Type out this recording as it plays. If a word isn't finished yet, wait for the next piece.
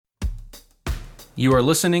You are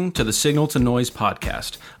listening to the Signal to Noise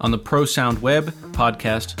podcast on the Pro Sound Web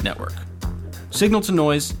podcast network. Signal to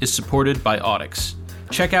Noise is supported by Audix.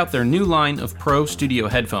 Check out their new line of Pro Studio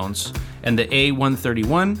headphones and the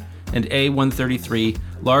A131 and A133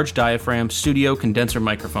 large diaphragm studio condenser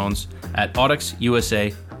microphones at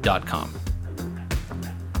audixusa.com.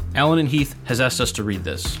 Alan and Heath has asked us to read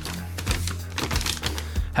this.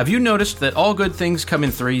 Have you noticed that all good things come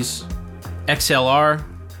in threes? XLR,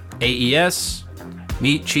 AES,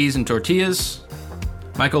 meat, cheese, and tortillas,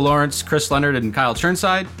 Michael Lawrence, Chris Leonard, and Kyle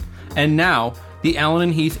Churnside, and now the Alan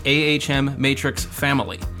and Heath AHM Matrix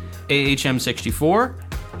family, AHM64,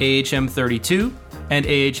 AHM32, and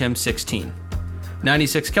AHM16.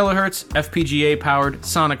 96 kilohertz FPGA-powered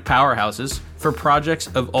sonic powerhouses for projects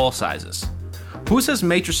of all sizes. Who says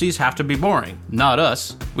matrices have to be boring? Not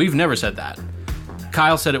us. We've never said that.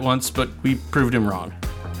 Kyle said it once, but we proved him wrong.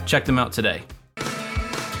 Check them out today.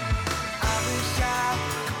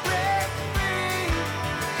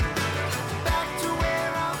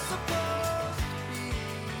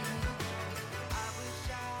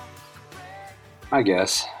 I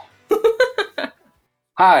guess.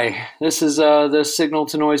 Hi, this is the Signal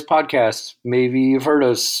to Noise podcast. Maybe you've heard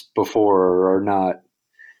us before or not.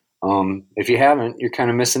 If you haven't, you're kind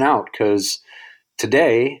of missing out because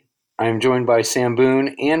today I'm joined by Sam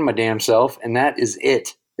Boone and my damn self, and that is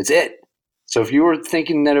it. It's it. So if you were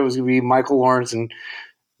thinking that it was going to be Michael Lawrence and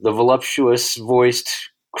the voluptuous voiced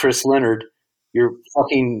Chris Leonard, you're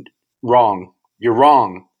fucking wrong. You're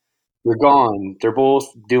wrong. They're gone. They're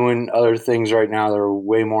both doing other things right now that are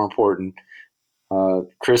way more important.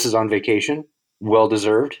 Chris is on vacation, well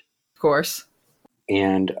deserved, of course.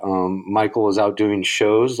 And Michael is out doing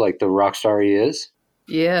shows like the rock star he is.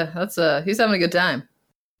 Yeah, that's he's having a good time.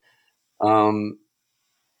 I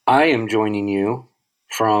am joining you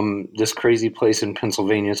from this crazy place in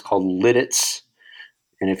Pennsylvania. It's called Lidditz,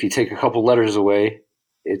 and if you take a couple letters away,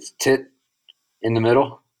 it's tit in the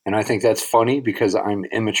middle. And I think that's funny because I'm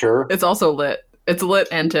immature. It's also lit. It's lit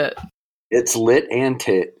and tit. It's lit and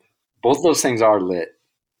tit. Both of those things are lit.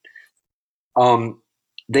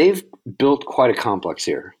 They've built quite a complex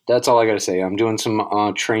here. That's all I got to say. I'm doing some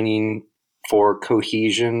training for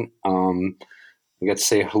Cohesion. I got to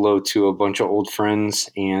say hello to a bunch of old friends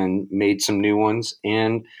and made some new ones.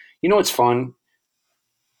 And you know what's fun?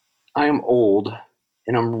 I am old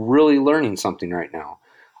and I'm really learning something right now.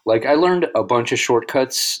 Like I learned a bunch of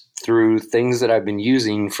shortcuts through things that I've been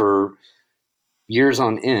using for years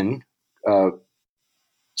on end,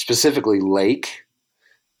 specifically Lake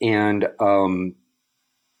and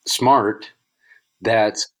Smart,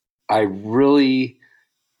 that I really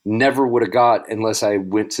never would have got unless I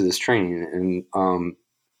went to this training. And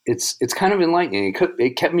it's kind of enlightening.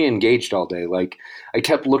 It kept me engaged all day. Like I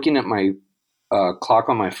kept looking at my clock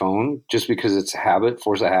on my phone just because it's a habit,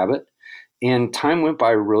 force a habit. And time went by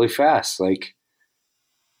really fast. Like,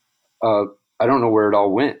 I don't know where it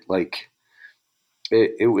all went. Like,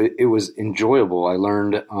 it was enjoyable. I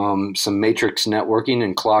learned some matrix networking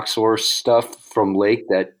and clock source stuff from Lake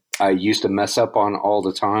that I used to mess up on all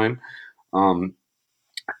the time.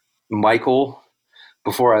 Michael,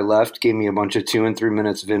 before I left, gave me a bunch of 2 and 3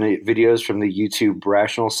 minutes videos from the YouTube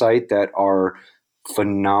Rational site that are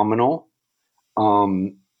phenomenal.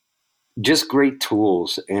 Just great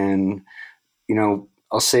tools. And you know,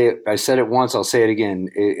 I'll say it. I said it once. I'll say it again.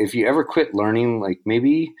 If you ever quit learning, like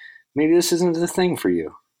maybe this isn't the thing for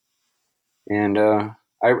you. And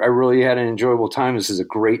I really had an enjoyable time. This is a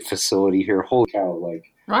great facility here. Holy cow! Like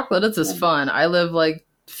Rock Lidditz is fun. I live like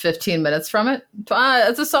 15 minutes from it.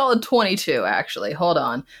 It's a solid 22 actually. Hold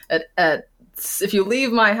on. At if you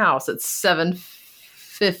leave my house at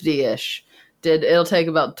 7:50ish, it'll take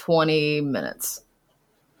about 20 minutes.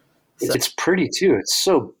 So. It's pretty too. It's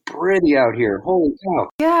so pretty out here. Holy cow.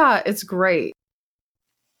 Yeah, it's great.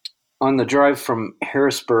 On the drive from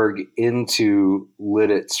Harrisburg into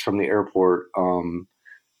Lidditz from the airport,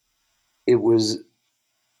 it was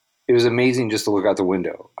amazing just to look out the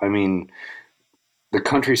window. I mean, the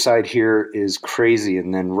countryside here is crazy.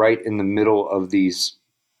 And then right in the middle of these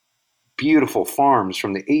beautiful farms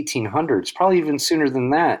from the 1800s, probably even sooner than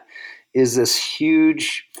that, is this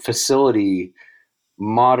huge facility.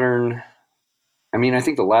 Modern. I mean, I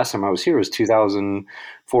think the last time I was here was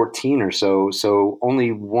 2014 or so. So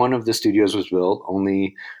only one of the studios was built.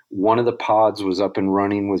 Only one of the pods was up and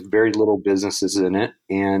running with very little businesses in it.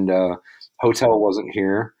 And hotel wasn't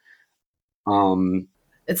here.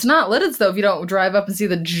 It's not Lidditz, though, if you don't drive up and see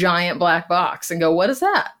the giant black box and go, what is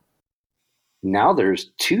that? Now there's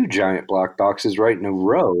 2 giant black boxes right in a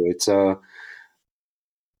row. It's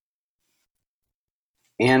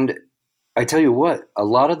and I tell you what, a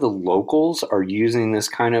lot of the locals are using this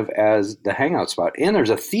kind of as the hangout spot. And there's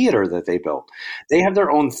a theater that they built. They have their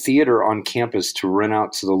own theater on campus to rent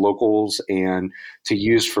out to the locals and to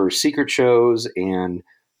use for secret shows. And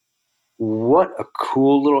what a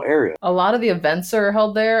cool little area. A lot of the events are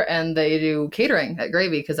held there, and they do catering at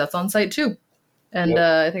Gravy because that's on site too. And Yep.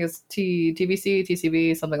 I think it's TBC,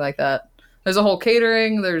 TCB, something like that. There's a whole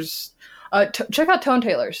catering. There's check out Tone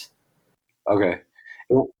Tailors. Okay.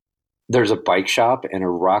 There's a bike shop and a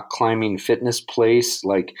rock climbing fitness place.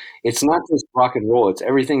 Like, it's not just rock and roll, it's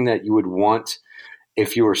everything that you would want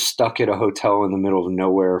if you were stuck at a hotel in the middle of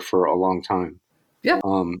nowhere for a long time. Yeah.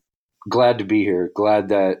 Glad to be here. Glad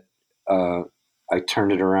that I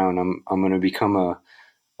turned it around. I'm going to become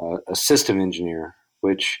a system engineer,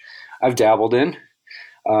 which I've dabbled in.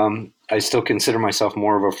 I still consider myself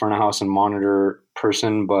more of a front of house and monitor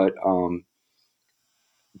person, but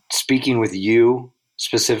speaking with you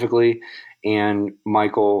specifically and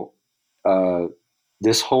Michael,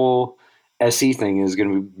 this whole SE thing is going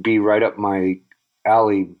to be right up my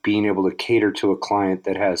alley, being able to cater to a client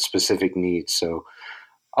that has specific needs. So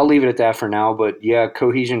I'll leave it at that for now. But yeah,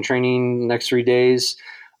 cohesion training next 3 days.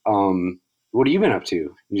 What have you been up to?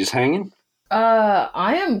 You just hanging?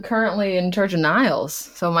 I am currently in charge of Niles,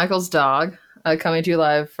 so Michael's dog, coming to you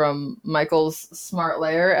live from Michael's smart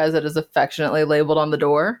lair, as it is affectionately labeled on the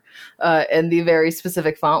door, in the very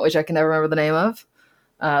specific font, which I can never remember the name of.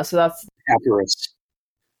 So that's Papyrus.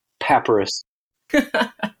 Papyrus.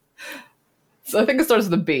 So I think it starts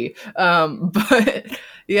with a B. But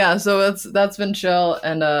yeah, so that's been chill,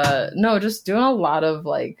 and no, just doing a lot of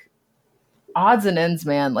like odds and ends,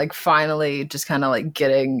 man. Like finally, just kind of like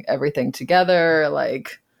getting everything together,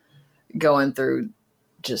 like going through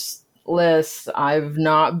just lists. I've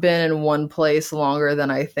not been in one place longer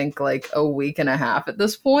than I think like a week and a half at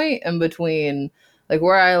this point, in between like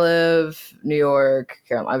where I live, New York,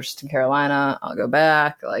 I was just in Carolina. I'll go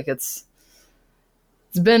back. Like it's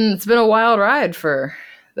been a wild ride for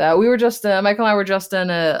that. We were just Michael and I were just in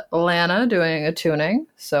Atlanta doing a tuning,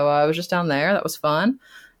 so I was just down there. That was fun.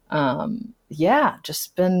 Yeah,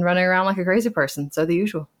 just been running around like a crazy person. So the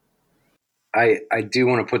usual. I do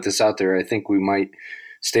want to put this out there. I think we might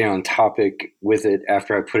stay on topic with it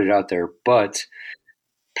after I put it out there, but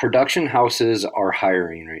production houses are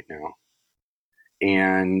hiring right now.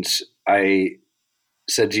 And I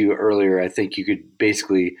said to you earlier, I think you could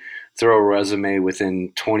basically throw a resume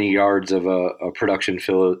within 20 yards of a production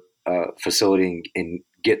facility and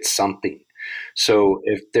get something. So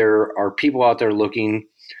if there are people out there looking,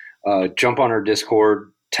 jump on our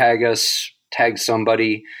Discord, tag us, tag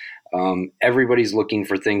somebody. Everybody's looking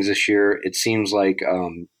for things this year. It seems like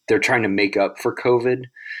they're trying to make up for COVID.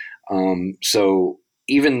 So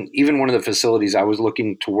even one of the facilities I was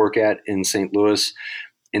looking to work at in St. Louis,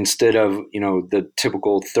 instead of the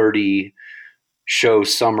typical 30 show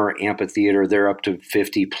summer amphitheater, they're up to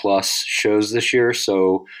 50 plus shows this year.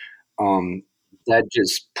 So that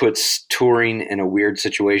just puts touring in a weird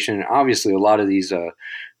situation. Obviously, a lot of these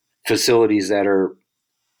facilities that are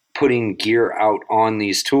putting gear out on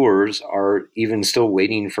these tours are even still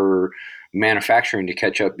waiting for manufacturing to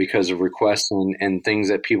catch up because of requests and things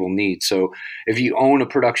that people need. So if you own a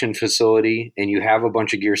production facility and you have a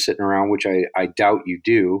bunch of gear sitting around, which I doubt you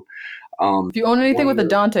do. If you own anything with a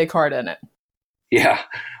Dante card in it. Yeah.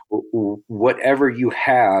 Whatever you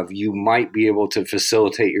have, you might be able to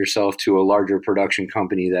facilitate yourself to a larger production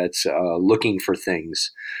company that's looking for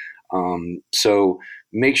things. So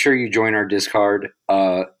make sure you join our Discord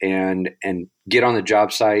and get on the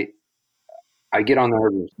job site. I get on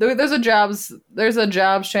there. There's a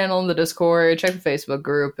jobs channel in the Discord. Check the Facebook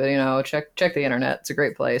group. Check the internet. It's a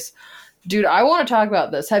great place. Dude, I want to talk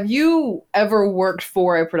about this. Have you ever worked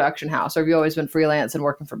for a production house, or have you always been freelance and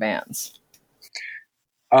working for bands?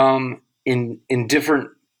 In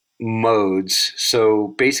different modes.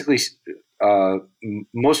 So basically,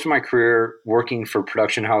 most of my career working for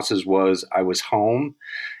production houses I was home,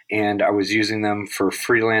 and I was using them for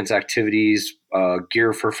freelance activities,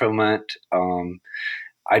 gear fulfillment.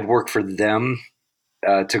 I'd work for them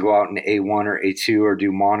to go out in A1 or A2 or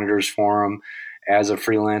do monitors for them as a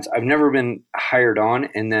freelance. I've never been hired on.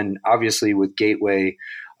 And then obviously with Gateway,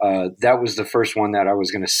 that was the first one that I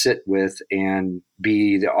was going to sit with and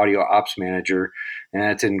be the audio ops manager. And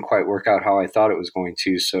that didn't quite work out how I thought it was going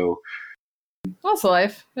to. So that's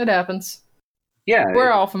life. It happens. Yeah.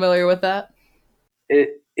 We're all familiar with that.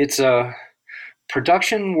 It's a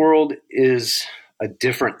production world is a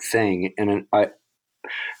different thing. And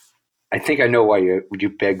I think I know why you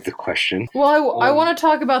beg the question. Well, I want to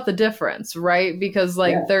talk about the difference, right? Because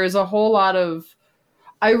there's a whole lot of,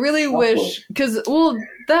 I really wish, because, well,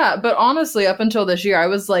 that, but honestly, up until this year, I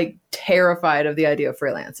was like terrified of the idea of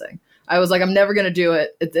freelancing. I was like, I'm never going to do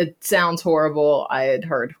it. It sounds horrible. I had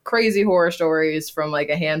heard crazy horror stories from like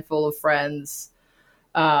a handful of friends.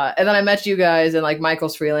 And then I met you guys, and like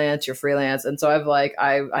Michael's freelance, you're freelance. And so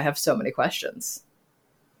I have so many questions.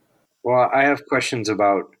 Well, I have questions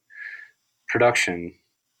about production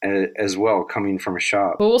as well, coming from a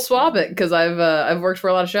shop. But we'll swap it, because I've worked for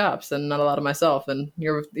a lot of shops and not a lot of myself, and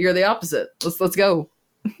you're the opposite. Let's go.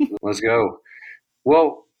 Let's go.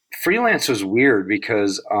 Well, freelance was weird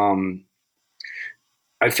because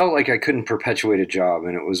I felt like I couldn't perpetuate a job,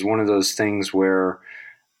 and it was one of those things where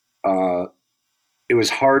it was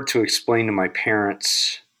hard to explain to my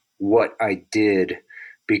parents what I did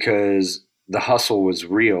because the hustle was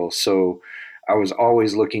real. So I was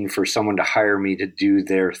always looking for someone to hire me to do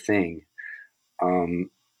their thing. The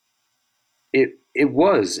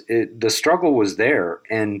struggle was there,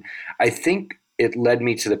 and I think it led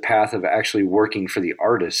me to the path of actually working for the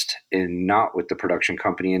artist and not with the production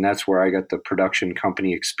company. And that's where I got the production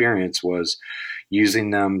company experience, was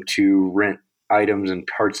using them to rent items and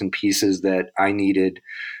parts and pieces that I needed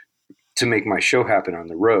to make my show happen on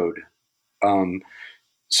the road.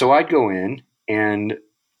 So I'd go in and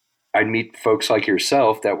I'd meet folks like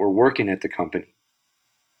yourself that were working at the company.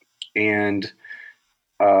 And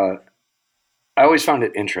I always found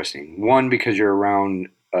it interesting. One, because you're around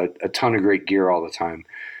a ton of great gear all the time.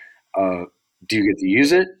 Do you get to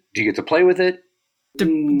use it? Do you get to play with it?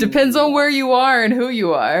 Depends on where you are and who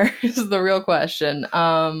you are is the real question.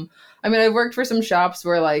 I mean, I worked for some shops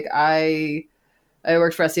where like I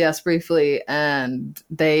worked for SES briefly, and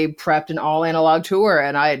they prepped an all analog tour,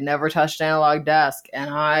 and I had never touched an analog desk, and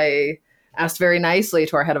I asked very nicely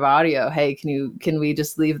to our head of audio, hey, can we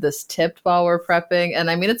just leave this tipped while we're prepping? And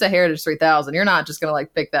I mean, it's a Heritage 3000. You're not just going to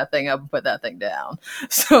like pick that thing up and put that thing down.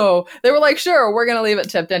 So they were like, sure, we're going to leave it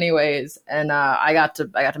tipped anyways. And I got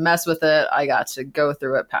to mess with it. I got to go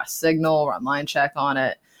through it, pass signal, run line check on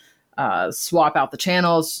it, swap out the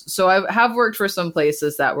channels. So I have worked for some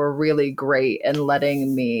places that were really great in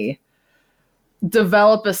letting me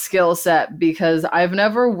develop a skill set, because I've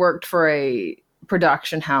never worked for a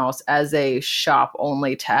production house as a shop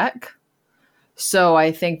only tech. So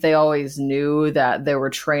I think they always knew that they were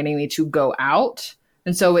training me to go out.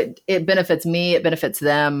 And so it benefits me, it benefits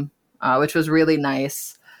them, which was really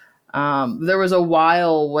nice. There was a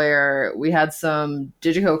while where we had some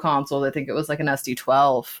Digico consoles. I think it was like an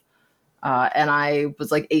SD12. And I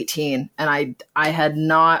was like 18, and I had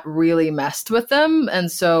not really messed with them.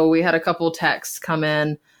 And so we had a couple techs come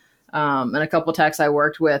in, and a couple techs I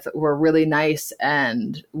worked with were really nice,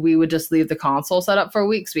 and we would just leave the console set up for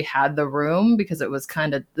weeks. We had the room because it was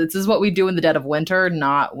this is what we do in the dead of winter,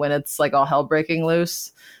 not when it's like all hell breaking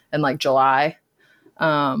loose in like July.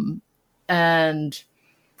 And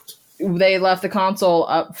they left the console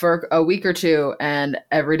up for a week or two, and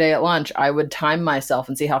every day at lunch I would time myself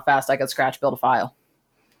and see how fast I could scratch build a file.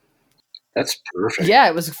 That's perfect. Yeah,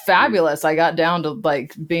 it was fabulous. I got down to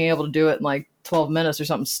like being able to do it in like 12 minutes or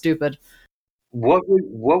something stupid. What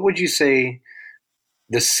would you say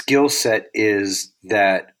the skill set is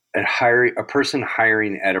that a person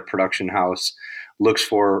hiring at a production house looks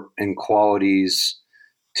for in qualities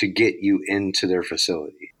to get you into their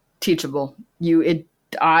facility? Teachable.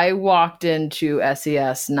 I walked into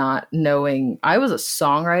SES not knowing. I was a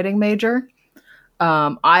songwriting major.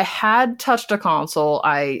 I had touched a console.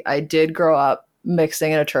 I did grow up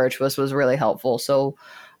mixing in a church, which was really helpful. So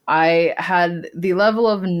I had the level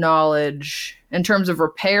of knowledge in terms of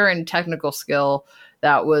repair and technical skill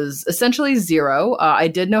that was essentially zero. I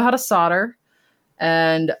did know how to solder,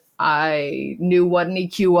 and I knew what an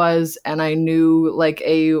EQ was, and I knew like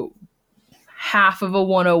a half of a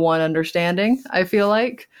 101 understanding, I feel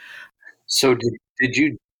like. So did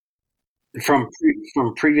you, from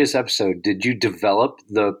previous episode, did you develop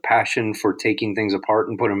the passion for taking things apart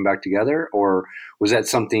and putting them back together? Or was that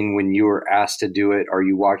something when you were asked to do it, or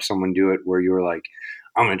you watched someone do it, where you were like,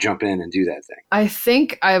 I'm going to jump in and do that thing? I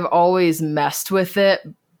think I've always messed with it,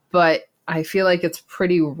 but I feel like it's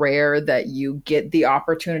pretty rare that you get the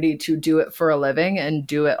opportunity to do it for a living and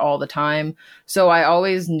do it all the time. So I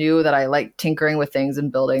always knew that I liked tinkering with things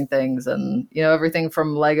and building things, and, you know, everything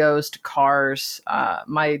from Legos to cars.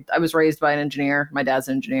 I was raised by an engineer. My dad's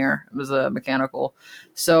an engineer. It was a mechanical.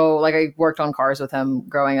 So like I worked on cars with him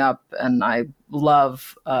growing up, and I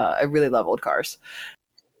really love old cars.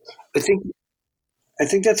 I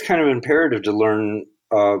think that's kind of imperative to learn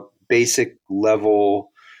basic level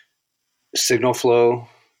signal flow,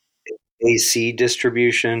 AC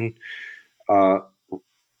distribution, a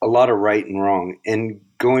lot of right and wrong. And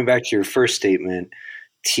going back to your first statement,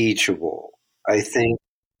 teachable. I think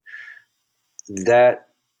that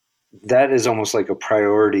that is almost like a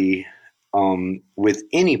priority with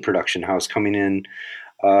any production house coming in,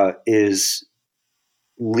 is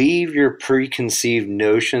leave your preconceived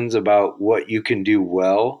notions about what you can do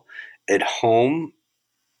well at home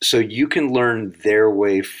so you can learn their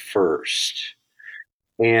way first.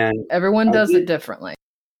 And Everyone I does it did, differently.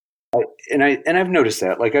 I've noticed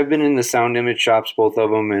that. Like I've been in the Sound Image shops, both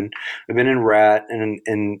of them, and I've been in Rat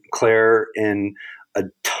and Claire and a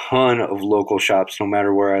ton of local shops, no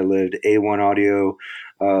matter where I lived. A1 Audio,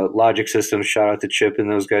 Logic Systems. Shout out to Chip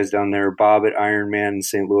and those guys down there. Bob at Iron Man in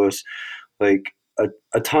St. Louis. Like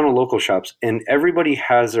a ton of local shops, and everybody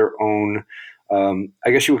has their own.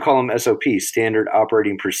 I guess you would call them SOPs, standard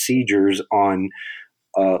operating procedures on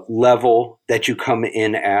level that you come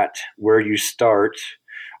in at, where you start,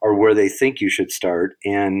 or where they think you should start.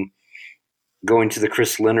 And going to the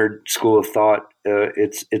Chris Leonard school of thought,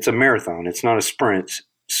 it's a marathon. It's not a sprint.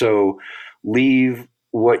 So leave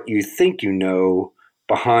what you think you know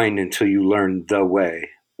behind until you learn the way,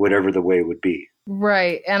 whatever the way would be.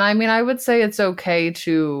 Right. And I mean, I would say it's okay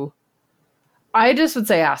to, I just would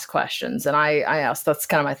say ask questions. And I ask, that's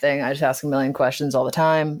kind of my thing. I just ask a million questions all the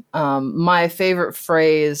time. My favorite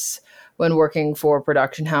phrase when working for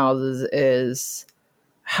production houses is,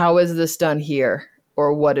 how is this done here?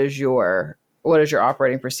 Or what is your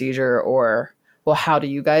operating procedure? Or, well, how do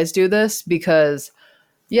you guys do this? Because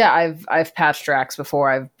yeah, I've patched racks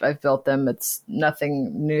before. I've built them. It's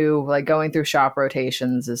nothing new. Like going through shop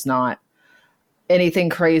rotations is not anything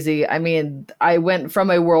crazy. I mean, I went from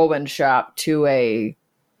a whirlwind shop to a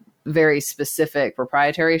very specific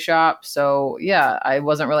proprietary shop. So yeah, I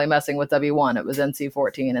wasn't really messing with W1. It was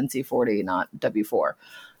NC14, NC40, not W4.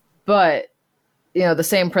 But, you know, the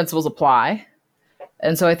same principles apply.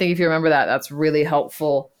 And so I think if you remember that, that's really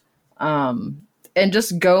helpful. And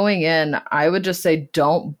just going in, I would just say,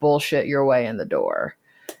 don't bullshit your way in the door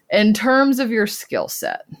in terms of your skill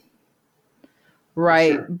set.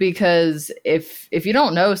 Right. Sure. Because if you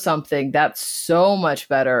don't know something, that's so much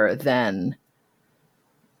better than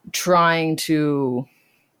trying to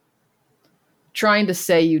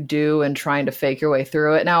say you do and trying to fake your way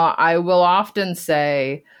through it. Now, I will often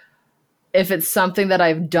say, if it's something that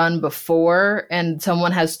I've done before and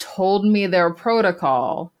someone has told me their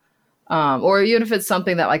protocol, or even if it's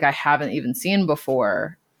something that like I haven't even seen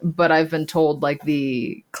before, but I've been told like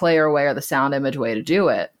the Claire way or the Sound Image way to do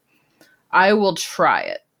it, I will try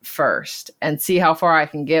it first and see how far I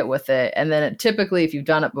can get with it. And then typically, if you've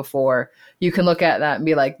done it before, you can look at that and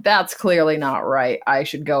be like, that's clearly not right. I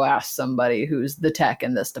should go ask somebody who's the tech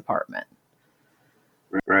in this department.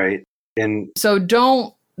 Right. And so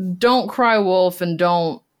don't cry wolf, and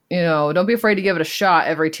don't be afraid to give it a shot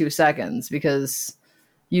every 2 seconds, because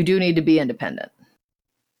you do need to be independent.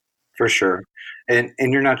 For sure. And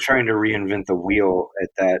you're not trying to reinvent the wheel at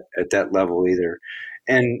that level either.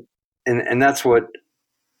 And that's what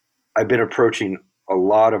I've been approaching a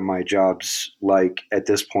lot of my jobs like at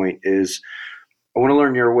this point is, I want to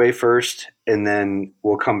learn your way first, and then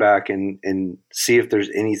we'll come back and see if there's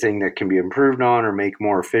anything that can be improved on or make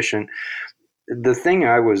more efficient. The thing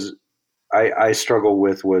I struggle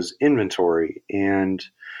with was inventory and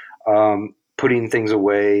putting things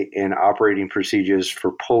away and operating procedures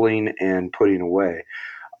for pulling and putting away.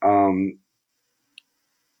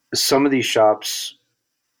 Some of these shops,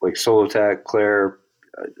 like Solotech, Claire,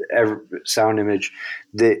 Sound Image,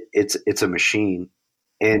 that it's a machine,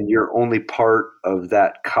 and you're only part of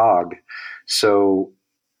that cog. So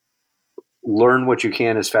learn what you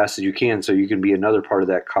can as fast as you can, so you can be another part of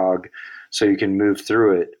that cog, so you can move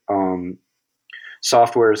through it.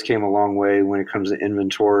 Software has came a long way when it comes to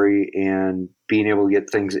inventory and being able to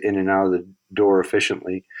get things in and out of the door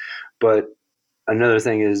efficiently. But another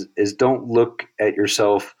thing is don't look at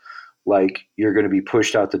yourself like you're going to be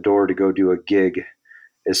pushed out the door to go do a gig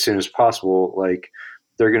as soon as possible. Like,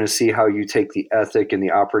 they're going to see how you take the ethic and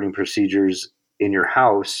the operating procedures in your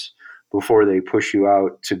house before they push you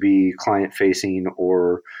out to be client facing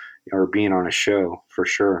or being on a show, for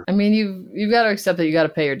sure. I mean, you've got to accept that you got to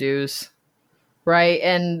pay your dues, right?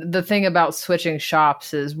 And the thing about switching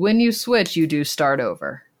shops is when you switch, you do start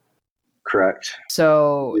over. Correct.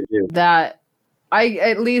 So that I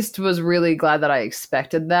at least was really glad that I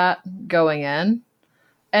expected that going in.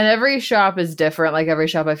 And every shop is different. Like every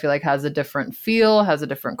shop I feel like has a different feel, has a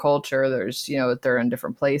different culture. There's, they're in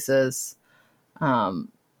different places. Strong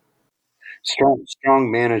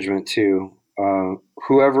management too.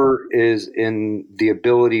 Whoever is in the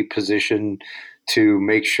ability position to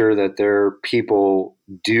make sure that their people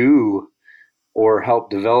do or help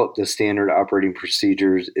develop the standard operating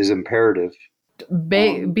procedures is imperative.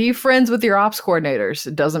 Be friends with your ops coordinators.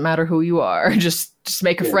 It doesn't matter who you are. Just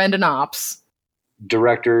make a friend in ops.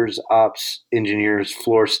 Directors, ops, engineers,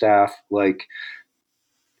 floor staff, like,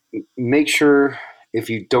 make sure if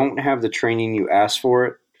you don't have the training, you ask for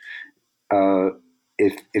it.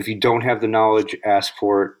 If you don't have the knowledge, ask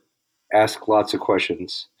for it. Ask lots of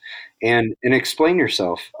questions, and explain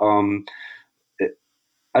yourself. I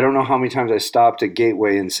don't know how many times I stopped at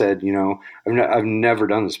Gateway and said, I've never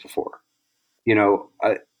done this before.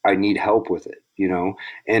 I need help with it.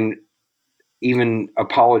 And even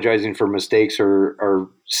apologizing for mistakes or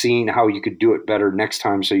seeing how you could do it better next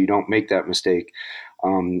time so you don't make that mistake,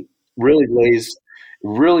 really lays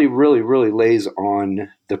on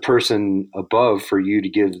the person above for you to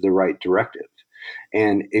give the right directive.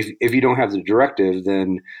 And if you don't have the directive,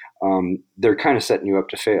 then they're kind of setting you up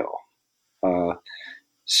to fail.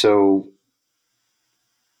 So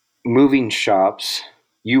moving shops,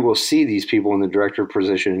 you will see these people in the director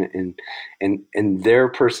position, and their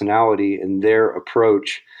personality and their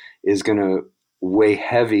approach is going to weigh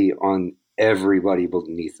heavy on everybody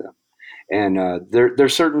beneath them. And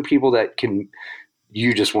there's certain people that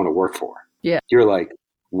you just want to work for. Yeah. You're like,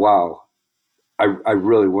 wow, I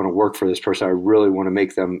really want to work for this person. I really want to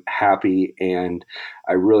make them happy, and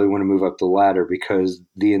I really want to move up the ladder because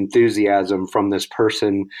the enthusiasm from this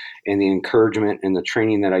person and the encouragement and the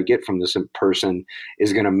training that I get from this person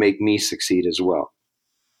is going to make me succeed as well.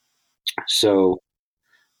 So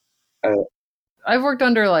I've worked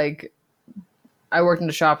under I worked in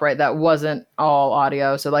a shop, right, that wasn't all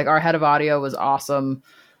audio. So our head of audio was awesome.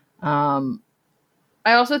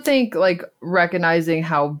 I also think recognizing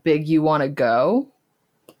how big you want to go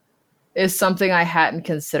is something I hadn't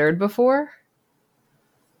considered before.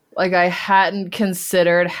 I hadn't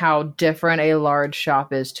considered how different a large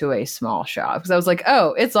shop is to a small shop, because I was like,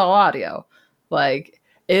 oh, it's all audio. It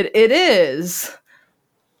is,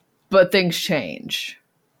 but things change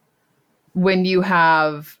when you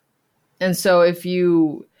have. And so if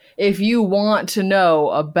you want to know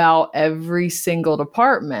about every single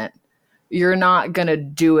department, you're not going to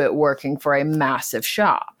do it working for a massive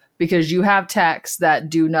shop, because you have techs that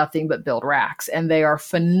do nothing but build racks, and they are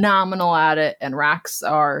phenomenal at it. And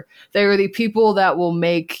they are the people that will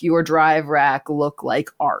make your drive rack look like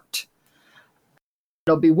art.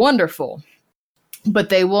 It'll be wonderful, but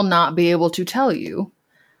they will not be able to tell you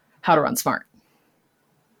how to run smart.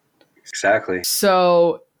 Exactly.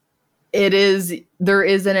 So there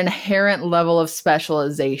is an inherent level of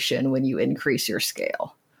specialization when you increase your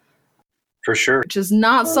scale. For sure. Which is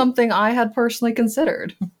not something I had personally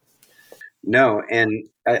considered. No, and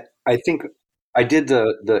I think I did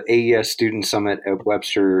the AES Student Summit at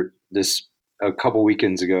Webster a couple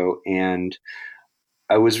weekends ago, and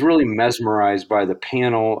I was really mesmerized by the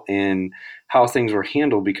panel and how things were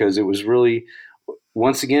handled, because it was really,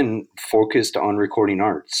 once again, focused on recording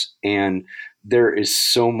arts. And there is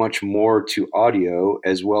so much more to audio,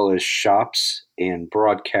 as well as shops and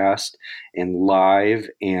broadcast and live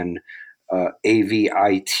and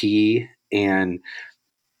AVIT and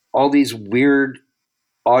all these weird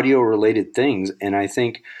audio related things. And I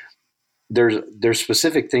think there's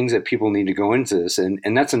specific things that people need to go into this. And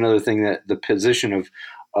that's another thing, that the position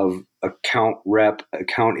of account rep,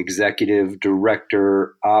 account executive,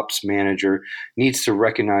 director, ops manager needs to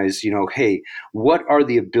recognize, hey, what are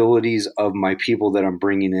the abilities of my people that I'm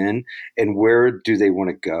bringing in, and where do they want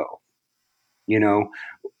to go?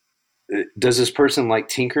 Does this person like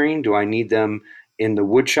tinkering? Do I need them in the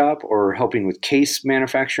wood shop or helping with case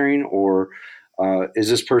manufacturing? Or is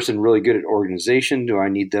this person really good at organization? Do I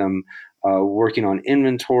need them working on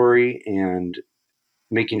inventory and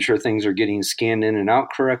making sure things are getting scanned in and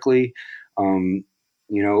out correctly? Hey,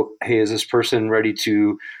 is this person ready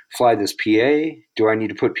to fly this PA? Do I need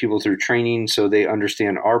to put people through training so they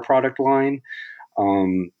understand our product line?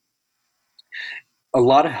 A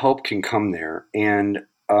lot of help can come there. And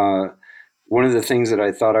one of the things that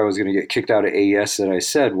I thought I was going to get kicked out of AES that I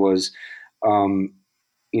said was,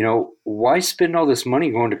 why spend all this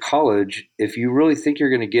money going to college if you really think you're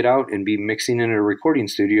going to get out and be mixing in a recording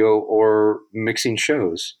studio or mixing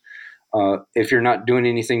shows, if you're not doing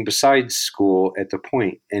anything besides school at the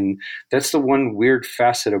point? And that's the one weird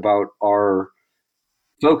facet about our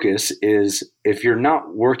focus, is if you're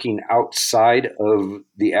not working outside of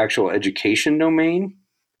the actual education domain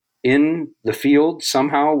in the field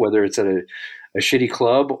somehow, whether it's at a shitty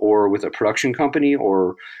club or with a production company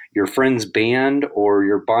or your friend's band, or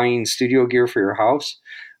you're buying studio gear for your house,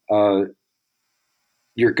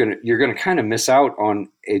 you're gonna kind of miss out on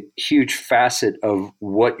a huge facet of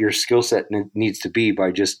what your skill set needs to be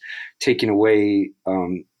by just taking away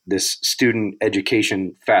this student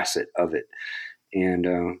education facet of it.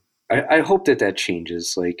 And I hope that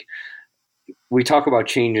changes. Like, we talk about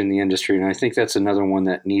change in the industry, and I think that's another one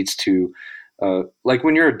that needs to, like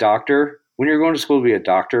when you're a doctor, when you're going to school to be a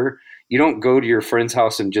doctor, you don't go to your friend's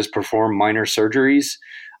house and just perform minor surgeries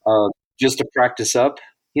uh, just to practice up.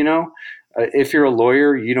 You know, if you're a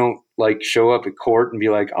lawyer, you don't like show up at court and be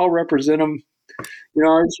like, "I'll represent them." You know,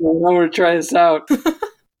 I want to try this out.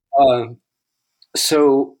 Uh,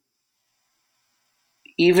 so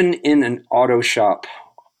even in an auto shop,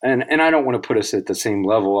 and I don't want to put us at the same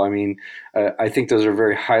level. I mean, I think those are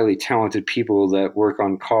very highly talented people that work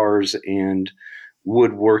on cars and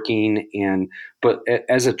woodworking, but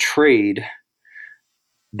as a trade,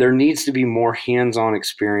 there needs to be more hands-on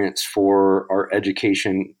experience for our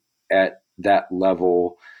education at that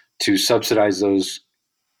level to subsidize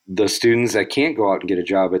the students that can't go out and get a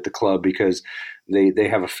job at the club because they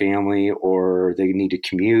have a family or they need to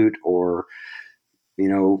commute or you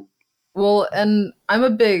know. Well, and I'm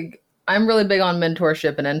really big on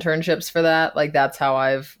mentorship and internships for that. Like that's how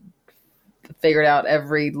I've figured out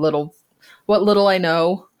what little I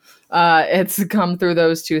know. It's come through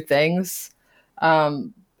those two things.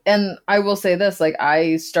 And I will say this, like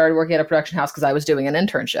I started working at a production house because I was doing an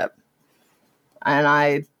internship.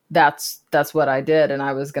 And that's what I did. And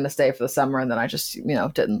I was going to stay for the summer and then I just,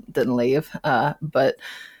 didn't leave. But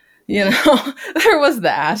there was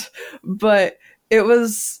that, but it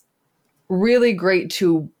was really great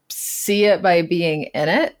to see it by being in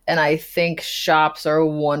it. And I think shops are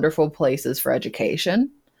wonderful places for education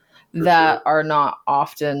that are not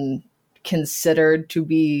often considered to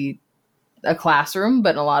be a classroom,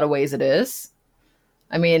 but in a lot of ways it is.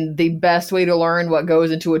 I mean, the best way to learn what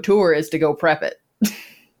goes into a tour is to go prep it.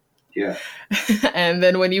 Yeah. And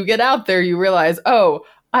then when you get out there, you realize, oh,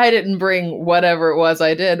 I didn't bring whatever it was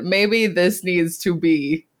I did. Maybe this needs to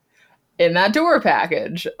be in that tour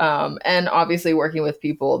package. And obviously working with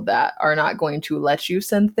people that are not going to let you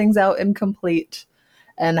send things out incomplete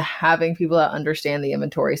and having people that understand the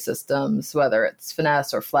inventory systems, whether it's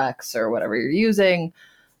Finesse or Flex or whatever you're using,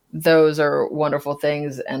 those are wonderful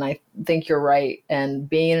things. And I think you're right. And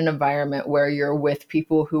being in an environment where you're with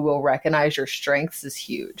people who will recognize your strengths is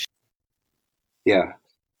huge. Yeah.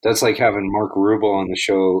 That's like having Mark Rubel on the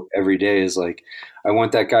show every day is like, I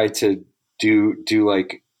want that guy to do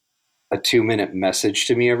like a 2-minute message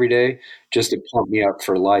to me every day just to pump me up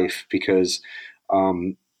for life because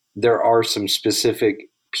there are some specific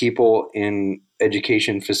people in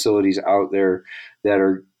education facilities out there that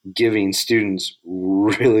are giving students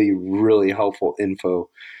really, really helpful info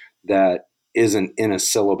that isn't in a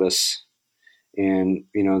syllabus. And,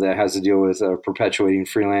 that has to deal with perpetuating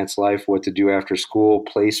freelance life, what to do after school,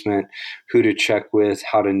 placement, who to check with,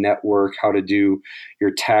 how to network, how to do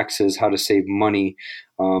your taxes, how to save money,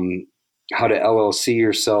 how to LLC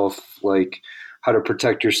yourself, like how to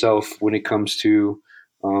protect yourself when it comes to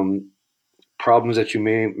problems that you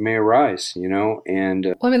may arise, and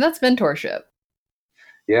well, I mean, that's mentorship.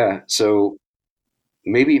 Yeah. So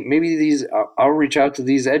maybe I'll reach out to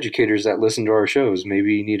these educators that listen to our shows.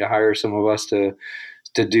 Maybe you need to hire some of us to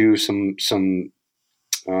do some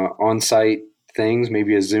on-site things,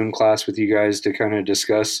 maybe a Zoom class with you guys to kind of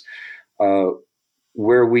discuss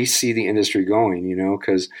where we see the industry going,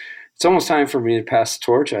 because it's almost time for me to pass the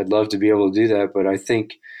torch. I'd love to be able to do that, but I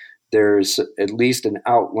think there's at least an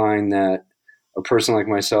outline that a person like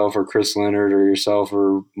myself or Chris Leonard or yourself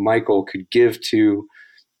or Michael could give to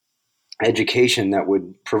education that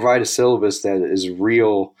would provide a syllabus that is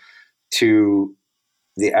real to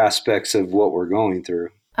the aspects of what we're going through.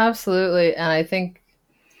 Absolutely. And I think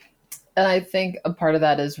a part of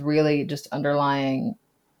that is really just underlying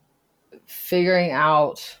figuring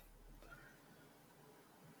out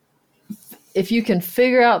if you can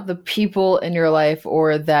figure out the people in your life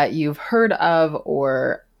or that you've heard of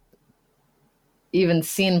or even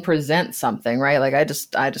seen present something, right? Like I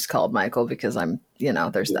just called Michael because I'm,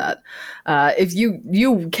 there's that. If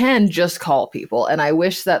you can just call people, and I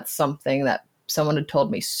wish that's something that someone had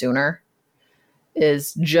told me sooner,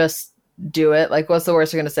 is just do it. Like, what's the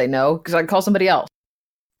worst you're going to say? No, because I can call somebody else.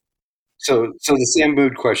 So the Sam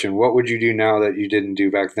Mood question, what would you do now that you didn't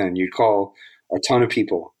do back then? You'd call a ton of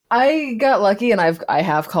people. I got lucky, and I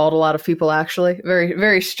have called a lot of people, actually, very,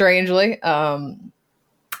 very strangely. I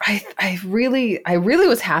really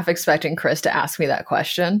was half expecting Chris to ask me that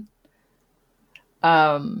question.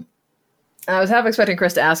 And I was half expecting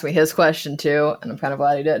Chris to ask me his question too, and I'm kind of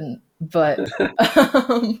glad he didn't. But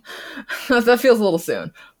that feels a little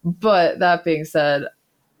soon. But that being said,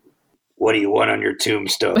 what do you want on your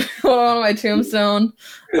tombstone? What on my tombstone?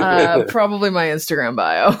 Probably my Instagram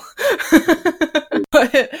bio.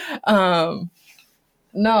 But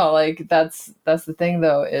No, like that's the thing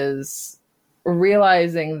though, is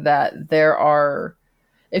realizing that there are,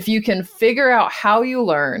 if you can figure out how you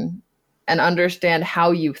learn and understand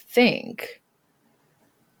how you think,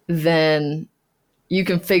 then you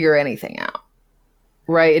can figure anything out.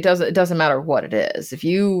 Right? It doesn't matter what it is. If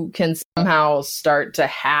you can somehow start to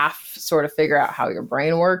half sort of figure out how your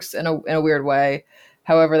brain works in a weird way,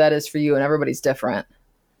 however that is for you, and everybody's different,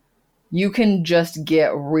 you can just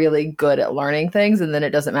get really good at learning things, and then it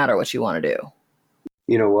doesn't matter what you want to do.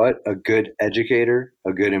 You know what? A good educator,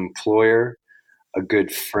 a good employer, a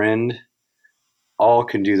good friend, all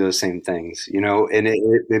can do those same things, you know, and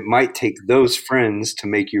it might take those friends to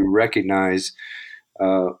make you recognize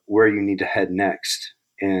where you need to head next.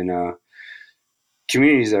 And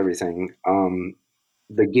community is everything.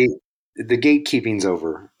 The gate, the gatekeeping's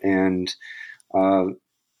over, and uh,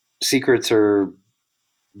 secrets are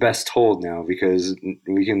best told now because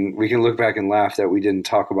we can look back and laugh that we didn't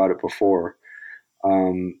talk about it before.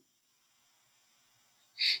 Um,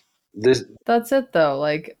 this That's it though.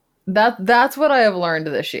 Like that's what I have learned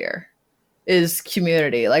this year is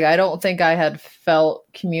community. Like I don't think I had felt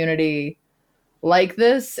community like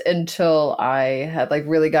this until I had like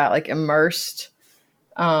really got like immersed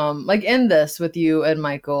like in this with you and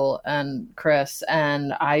Michael and Chris.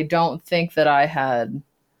 And I don't think that I had,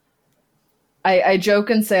 I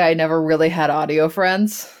joke and say I never really had audio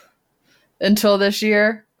friends until this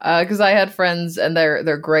year. Because I had friends and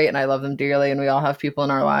they're great and I love them dearly and we all have people in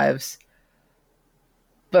our lives.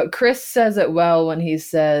 But Chris says it well when he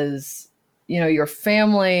says, you know, your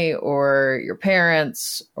family or your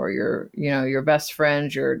parents or your best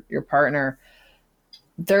friend, your partner,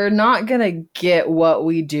 they're not going to get what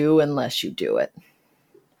we do unless you do it.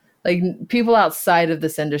 Like people outside of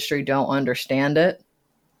this industry don't understand it.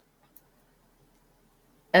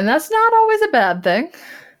 And that's not always a bad thing.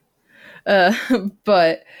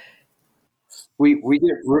 But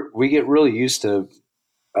we get really used to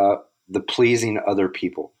the pleasing other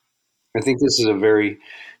people. I think this is a very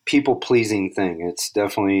people pleasing thing. It's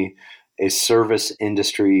definitely a service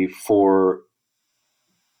industry for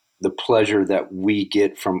the pleasure that we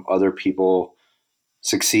get from other people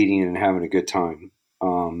succeeding and having a good time.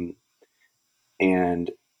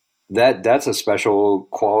 And that's a special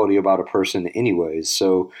quality about a person anyways.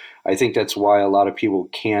 So I think that's why a lot of people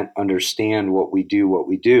can't understand what we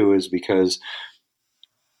do is because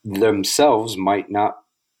themselves might not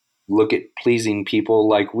look at pleasing people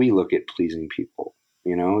like we look at pleasing people.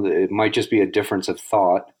 You know, it might just be a difference of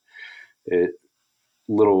thought.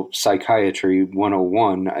 Little psychiatry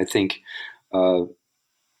 101. I think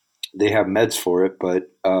they have meds for it, but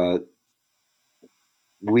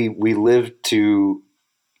we live to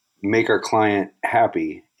make our client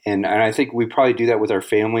happy. And I think we probably do that with our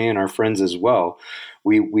family and our friends as well.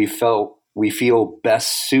 We feel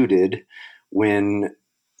best suited when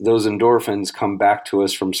those endorphins come back to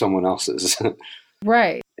us from someone else's.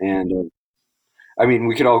 right. And I mean,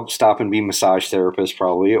 we could all stop and be massage therapists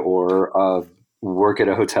probably, or work at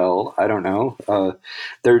a hotel. I don't know.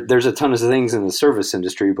 There's a ton of things in the service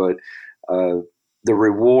industry, but the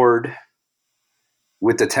reward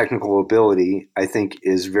with the technical ability, I think,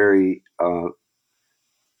 is very,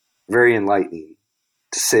 very enlightening,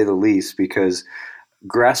 to say the least, because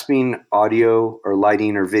grasping audio or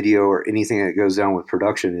lighting or video or anything that goes down with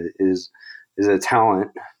production is a talent.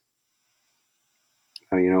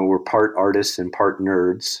 You know, we're part artists and part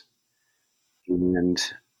nerds, and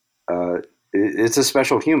it's a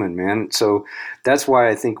special human, man. So that's why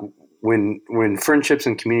I think when friendships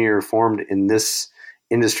and community are formed in this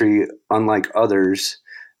industry, unlike others,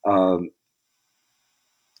 it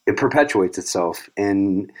perpetuates itself,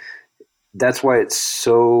 and that's why it's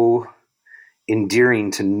so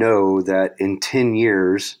endearing to know that in 10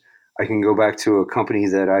 years I can go back to a company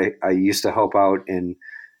that I used to help out and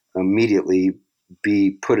immediately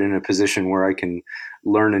be put in a position where I can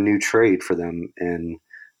learn a new trade for them. And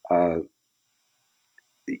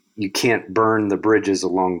you can't burn the bridges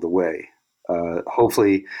along the way.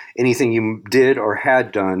 Hopefully anything you did or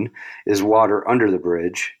had done is water under the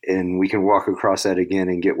bridge, and we can walk across that again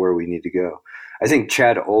and get where we need to go. I think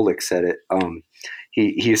Chad Olick said it.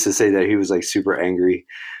 He used to say that he was like super angry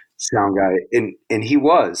sound guy, and he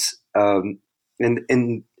was. And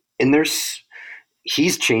there's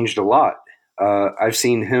he's changed a lot. I've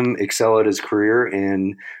seen him excel at his career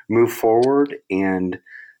and move forward, and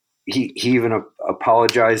he even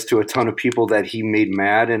apologized to a ton of people that he made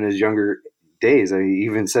mad in his younger days. I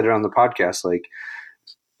even said it on the podcast, like,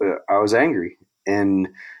 I was angry. And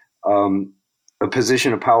a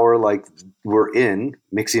position of power like we're in,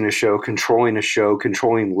 mixing a show, controlling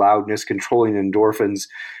loudness, controlling endorphins,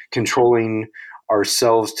 controlling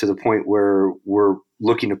ourselves to the point where we're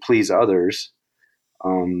looking to please others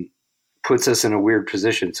puts us in a weird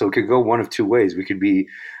position. So it could go one of two ways. We could be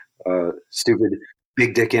stupid,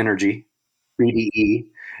 big dick energy, BDE,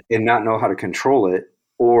 and not know how to control it,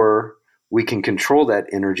 or we can control that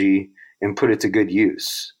energy and put it to good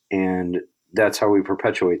use. And that's how we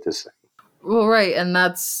perpetuate this thing. Well, right. And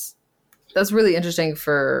that's really interesting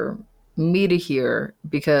for me to hear,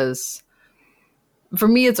 because for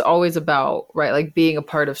me, it's always about, right, like being a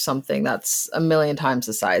part of something that's a million times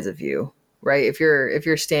the size of you, right? If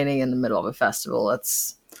you're standing in the middle of a festival,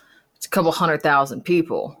 it's a couple 100,000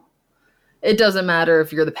 people. It doesn't matter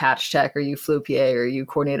if you're the patch tech or you flew PA or you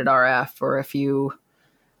coordinated RF or if you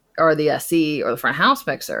are the SE or the front house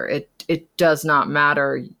mixer. It does not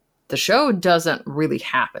matter. The show doesn't really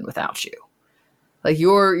happen without you. Like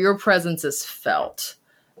your presence is felt,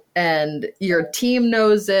 and your team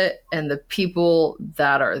knows it, and the people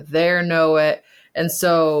that are there know it. And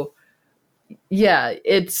so, yeah,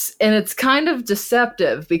 it's kind of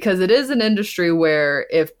deceptive, because it is an industry where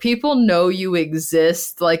if people know you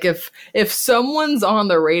exist, like if someone's on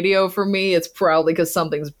the radio for me, it's probably because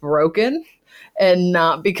something's broken and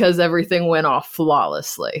not because everything went off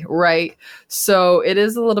flawlessly, right? So it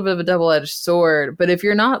is a little bit of a double-edged sword. But if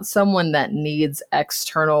you're not someone that needs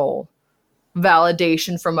external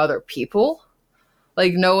validation from other people,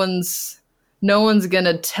 like no one's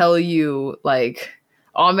gonna tell you like,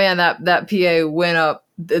 oh man, that PA went up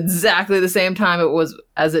exactly the same time it was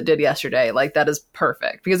as it did yesterday. Like that is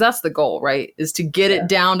perfect, because that's the goal, right? Is to get it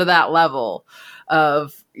down to that level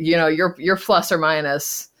of, your plus or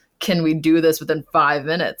minus. Can we do this within 5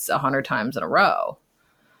 minutes 100 times in a row?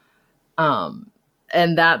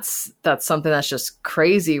 And that's something that's just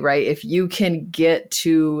crazy, right? If you can get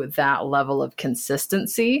to that level of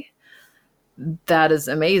consistency, that is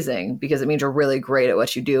amazing, because it means you're really great at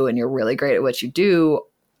what you do, and you're really great at what you do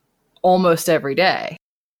almost every day.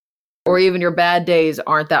 Or even your bad days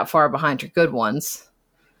aren't that far behind your good ones.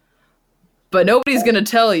 But nobody's going to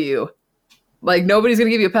tell you, like nobody's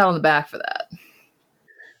going to give you a pat on the back for that.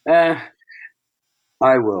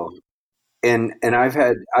 I will. And I've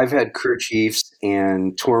had crew chiefs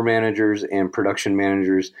and tour managers and production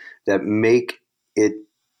managers that make it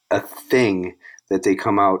a thing that they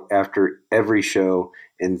come out after every show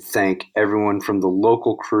and thank everyone from the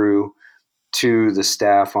local crew to the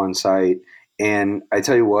staff on site. And I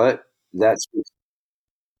tell you what, that speaks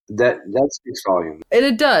volume. And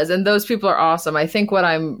it does. And those people are awesome. I think what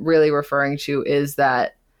I'm really referring to is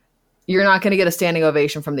that you're not going to get a standing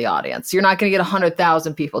ovation from the audience. You're not going to get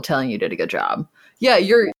 100,000 people telling you did a good job. Yeah,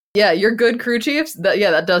 you're good crew chiefs.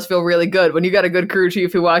 That does feel really good when you got a good crew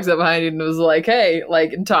chief who walks up behind you and was like, hey,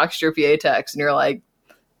 like, and talks to your PA techs, and you're like,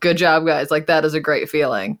 good job, guys. Like, that is a great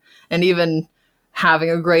feeling. And even having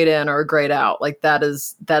a great in or a great out, like that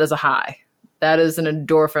is a high. That is an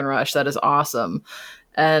endorphin rush. That is awesome.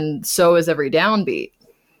 And so is every downbeat.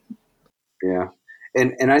 Yeah.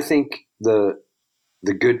 And I think the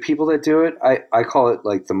good people that do it, I call it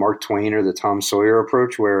like the Mark Twain or the Tom Sawyer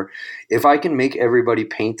approach, where if I can make everybody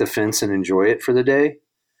paint the fence and enjoy it for the day,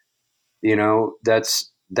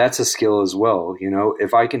 that's a skill as well.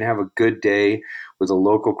 If I can have a good day with a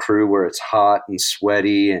local crew where it's hot and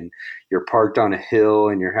sweaty and you're parked on a hill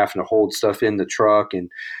and you're having to hold stuff in the truck and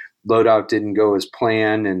loadout didn't go as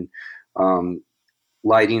planned and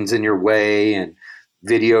lighting's in your way and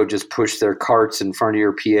video just pushed their carts in front of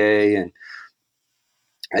your PA. And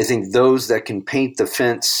I think those that can paint the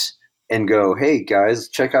fence and go, hey guys,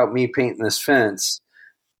 check out me painting this fence.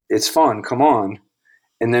 It's fun. Come on.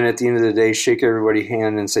 And then at the end of the day, shake everybody's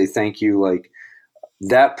hand and say thank you. Like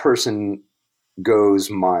that person goes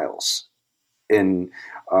miles. And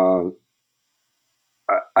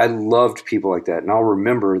I loved people like that. And I'll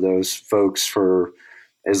remember those folks for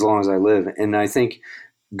as long as I live. And I think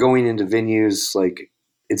going into venues, like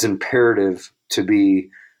it's imperative to be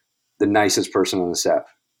the nicest person on the staff.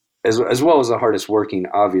 As well as the hardest working,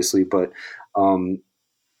 obviously, but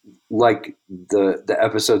like the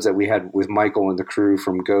episodes that we had with Michael and the crew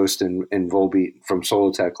from Ghost and Volbeat from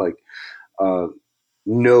Solotech, like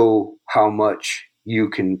know how much you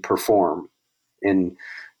can perform and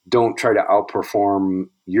don't try to outperform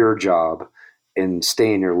your job and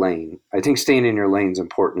stay in your lane. I think staying in your lane is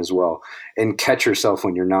important as well, and catch yourself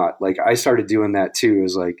when you're not. Like I started doing that too.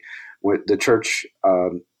 Is like with the church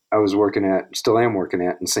I was working at, still am working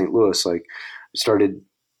at in St. Louis, like started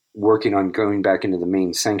working on going back into the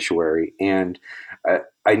main sanctuary. And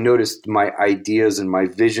I noticed my ideas and my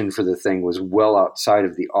vision for the thing was well outside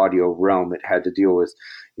of the audio realm. It had to deal with,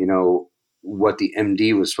 what the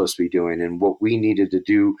MD was supposed to be doing and what we needed to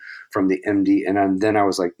do from the MD. And then I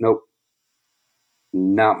was like, nope,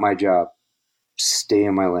 not my job. Stay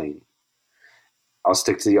in my lane. I'll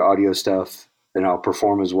stick to the audio stuff and I'll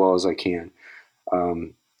perform as well as I can.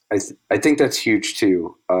 I think that's huge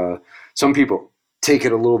too. Some people take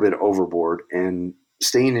it a little bit overboard, and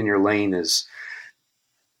staying in your lane is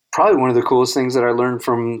probably one of the coolest things that I learned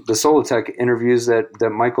from the Solotech interviews that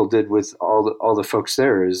Michael did with all the folks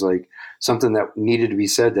there. Is like something that needed to be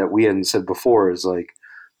said that we hadn't said before, is like,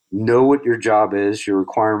 know what your job is, your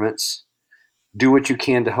requirements, do what you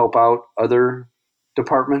can to help out other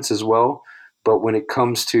departments as well. But when it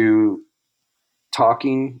comes to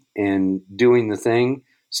talking and doing the thing,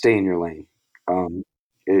 stay in your lane.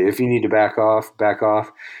 If you need to back off, back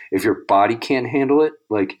off. If your body can't handle it,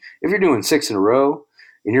 like if you're doing 6 in a row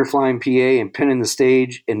and you're flying PA and pinning the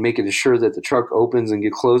stage and making sure that the truck opens and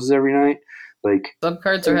get closes every night, like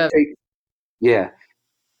Subcards are heavy. Yeah,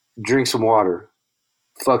 drink some water.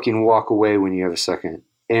 Fucking walk away when you have a second.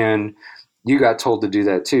 And you got told to do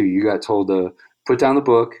that too. You got told to put down the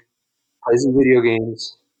book, play some video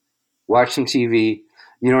games, watch some TV.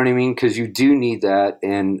 You know what I mean? Because you do need that.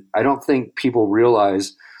 And I don't think people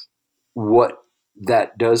realize what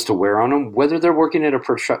that does to wear on them, whether they're working at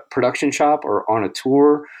a production shop or on a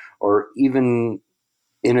tour or even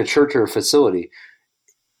in a church or a facility.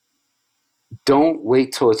 Don't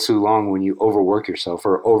wait till it's too long when you overwork yourself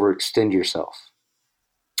or overextend yourself.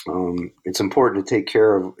 It's important to take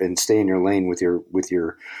care of and stay in your lane with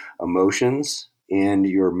your emotions and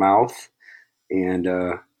your mouth, and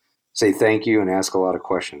say thank you and ask a lot of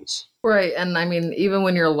questions. Right. And I mean, even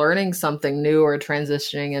when you're learning something new or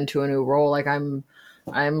transitioning into a new role, like I'm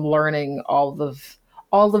learning all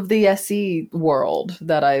of the SE world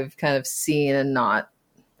that I've kind of seen and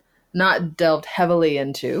not delved heavily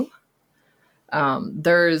into. It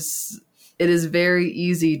is very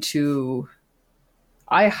easy to,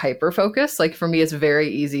 I hyper focus. Like for me, it's very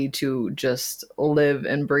easy to just live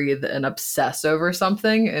and breathe and obsess over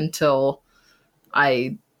something until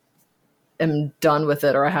I am done with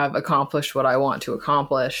it or I have accomplished what I want to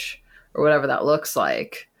accomplish or whatever that looks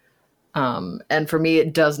like. And for me,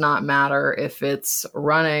 it does not matter if it's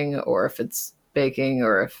running or if it's baking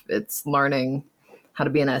or if it's learning how to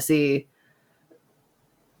be an SE.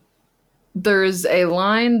 There's a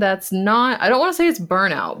line that's not, I don't want to say it's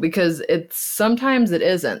burnout, because sometimes it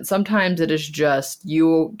isn't. Sometimes it is just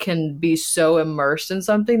you can be so immersed in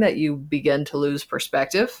something that you begin to lose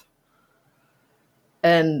perspective.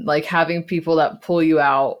 And like having people that pull you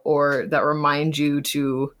out or that remind you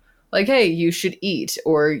to, like, hey, you should eat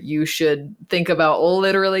or you should think about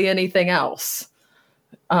literally anything else.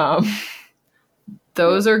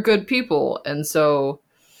 Those are good people. And so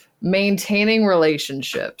maintaining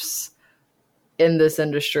relationships in this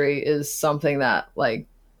industry is something that like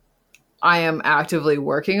I am actively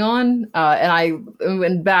working on.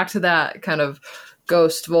 And back to that kind of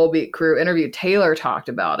Ghost Volbeat crew interview, Taylor talked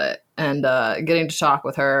about it, and getting to talk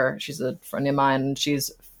with her. She's a friend of mine and she's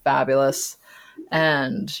fabulous,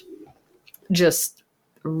 and just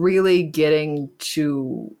really getting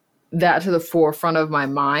to that to the forefront of my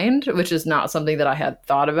mind, which is not something that I had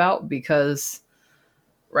thought about because,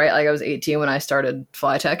 right, like I was 18 when I started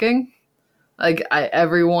fly teching. Like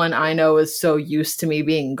everyone I know is so used to me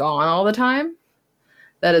being gone all the time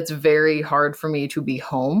that it's very hard for me to be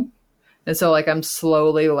home. And so like I'm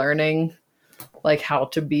slowly learning like how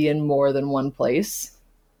to be in more than one place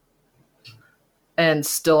and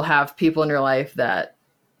still have people in your life that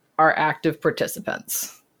are active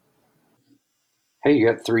participants. Hey, you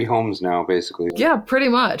got 3 homes now, basically. Yeah, pretty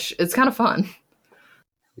much. It's kind of fun.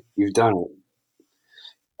 You've done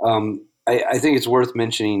it. I think it's worth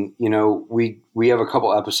mentioning, you know, we have a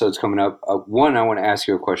couple episodes coming up. One, I want to ask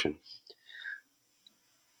you a question.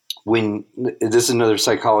 This is another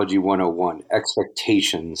Psychology 101,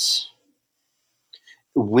 expectations.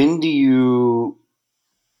 When do you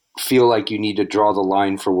feel like you need to draw the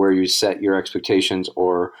line for where you set your expectations,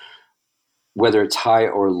 or whether it's high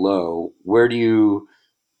or low? Where do you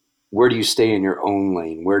stay in your own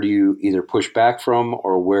lane? Where do you either push back from,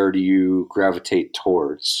 or where do you gravitate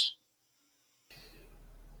towards?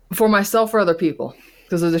 For myself or other people?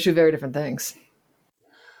 Because those are 2 very different things.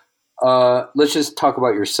 Let's just talk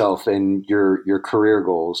about yourself and your career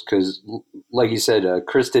goals. Because like you said,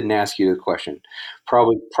 Chris didn't ask you the question.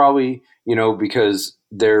 Probably, you know, because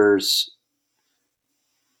the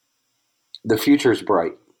future is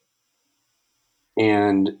bright.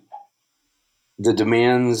 And the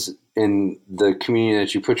demands in the community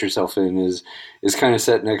that you put yourself in is kind of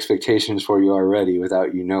setting expectations for you already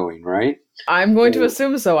without you knowing, right? I'm going to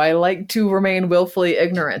assume so. I like to remain willfully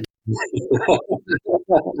ignorant.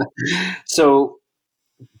 So,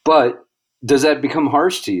 but does that become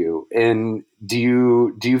harsh to you? And do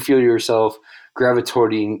you feel yourself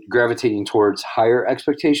gravitating towards higher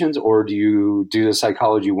expectations, or do you do the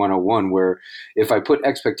psychology 101 where if I put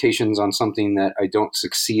expectations on something that I don't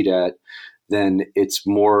succeed at, then it's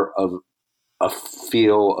more of a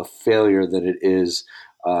failure than it is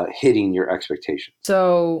hitting your expectation?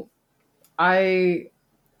 So I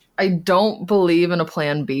don't believe in a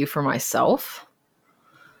plan B for myself.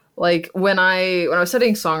 Like when I was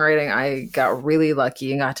studying songwriting, I got really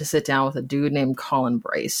lucky and got to sit down with a dude named Colin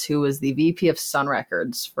Bryce, who was the VP of Sun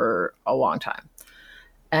Records for a long time.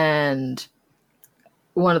 And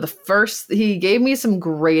he gave me some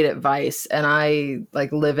great advice, and I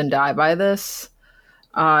like live and die by this.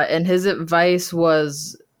 And his advice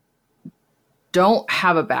was, don't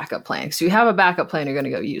have a backup plan. Because if you have a backup plan, you're going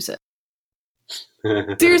to go use it.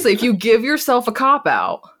 Seriously, if you give yourself a cop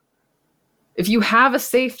out, if you have a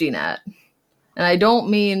safety net, and I don't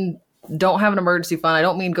mean don't have an emergency fund, I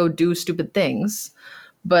don't mean go do stupid things,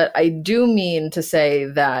 but I do mean to say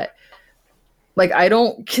that, like, I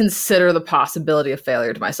don't consider the possibility of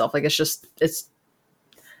failure to myself. Like, it's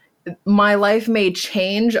my life may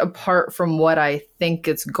change apart from what I think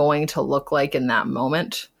it's going to look like in that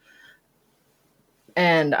moment.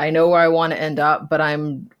 And I know where I want to end up, but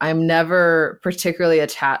I'm never particularly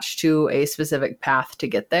attached to a specific path to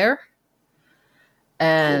get there.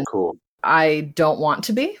 And cool. I don't want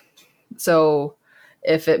to be. So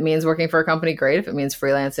if it means working for a company, great. If it means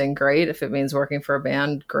freelancing, great. If it means working for a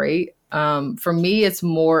band, great. For me, it's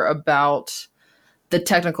more about the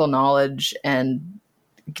technical knowledge and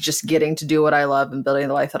just getting to do what I love and building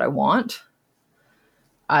the life that I want.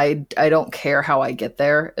 I don't care how I get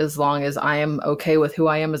there, as long as I am okay with who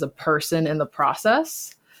I am as a person in the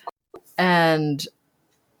process. And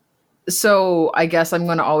so I guess I'm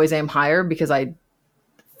going to always aim higher, because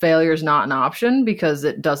failure is not an option, because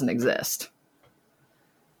it doesn't exist.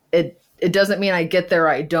 It doesn't mean I get there or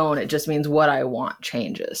I don't. It just means what I want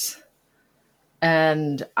changes.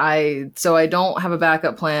 And so I don't have a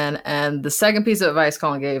backup plan. And the second piece of advice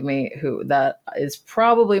Colin gave me, that is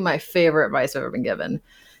probably my favorite advice I've ever been given,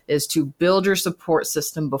 is to build your support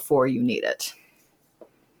system before you need it.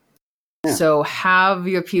 Yeah. So have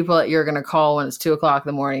your people that you're going to call when it's 2:00 in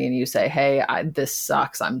the morning and you say, hey, this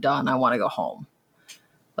sucks. I'm done. I want to go home.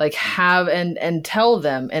 Like, have and tell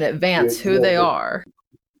them in advance who they are.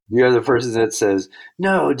 You have the person that says,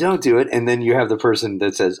 no, don't do it. And then you have the person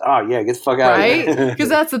that says, oh, yeah, get the fuck out of here. Right? Because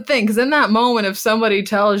that's the thing. Because in that moment, if somebody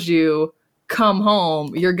tells you, come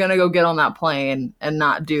home, you're going to go get on that plane and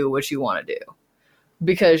not do what you want to do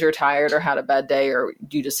because you're tired or had a bad day or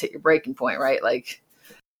you just hit your breaking point, right? Like,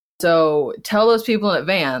 so tell those people in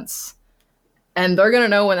advance, and they're going to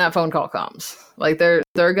know when that phone call comes. Like, they're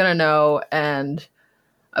going to know. And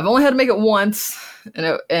I've only had to make it once,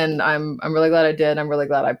 and I'm really glad I did. I'm really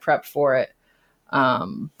glad I prepped for it.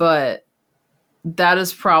 But that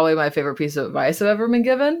is probably my favorite piece of advice I've ever been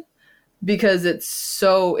given, because it's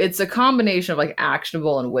a combination of like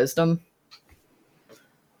actionable and wisdom.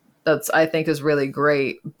 I think is really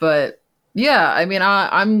great. But yeah, I mean,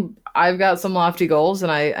 I've got some lofty goals,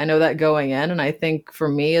 and I know that going in. And I think for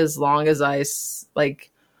me, as long as I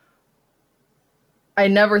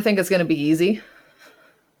never think it's going to be easy.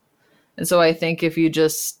 And so I think if you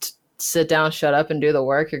just sit down, shut up, and do the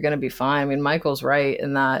work, you're going to be fine. I mean, Michael's right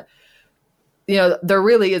in that, there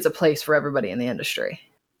really is a place for everybody in the industry.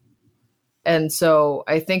 And so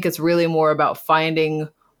I think it's really more about finding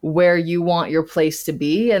where you want your place to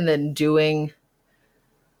be, and then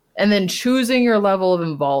choosing your level of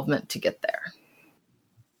involvement to get there.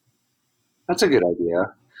 That's a good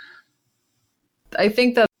idea. I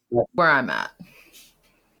think that's where I'm at.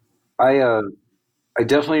 I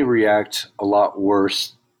definitely react a lot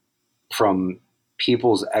worse from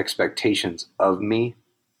people's expectations of me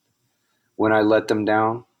when I let them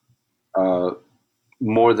down,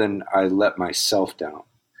 more than I let myself down.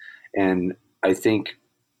 And I think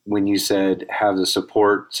when you said have the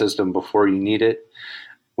support system before you need it,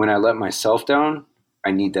 when I let myself down,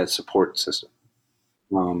 I need that support system.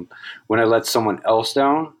 When I let someone else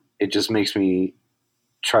down, it just makes me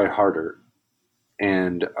try harder.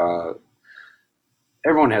 And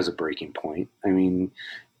everyone has a breaking point. I mean,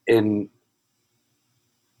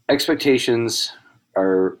 expectations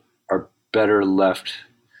are better left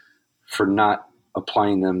for not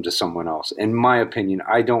applying them to someone else. In my opinion,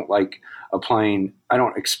 I don't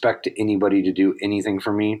expect anybody to do anything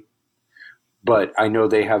for me, but I know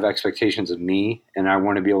they have expectations of me and I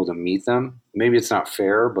want to be able to meet them. Maybe it's not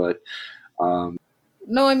fair, but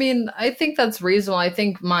no, I mean, I think that's reasonable. I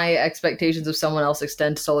think my expectations of someone else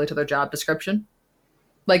extend solely to their job description.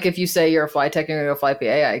 Like if you say you're a flight tech and you're going to go fly PA,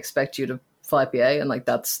 I expect you to Flapier, and like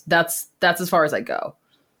that's as far as I go.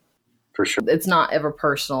 For sure. It's not ever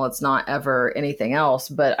personal. It's not ever anything else,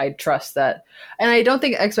 but I trust that. And I don't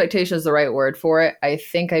think expectation is the right word for it. I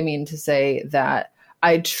think I mean to say that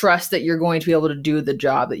I trust that you're going to be able to do the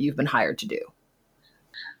job that you've been hired to do.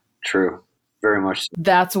 True. Very much so.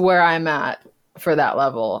 That's where I'm at for that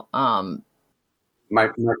level.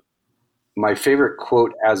 My favorite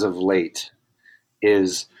quote as of late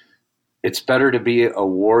is, "It's better to be a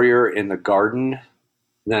warrior in the garden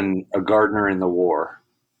than a gardener in the war."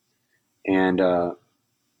 And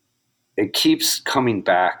it keeps coming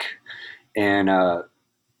back, and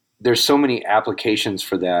there's so many applications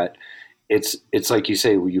for that. It's like you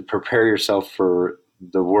say, when you prepare yourself for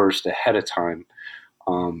the worst ahead of time,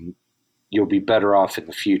 you'll be better off in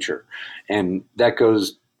the future. And that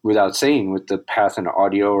goes without saying with the path in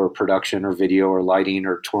audio or production or video or lighting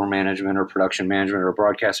or tour management or production management or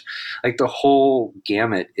broadcast. Like the whole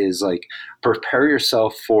gamut is like, prepare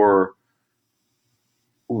yourself for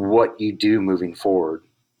what you do moving forward,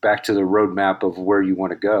 back to the roadmap of where you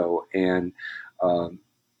want to go. And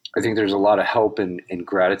I think there's a lot of help in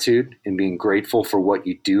gratitude and being grateful for what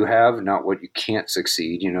you do have, not what you can't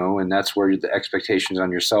succeed, and that's where the expectations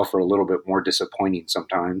on yourself are a little bit more disappointing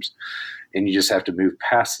sometimes. And you just have to move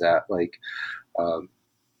past that. Like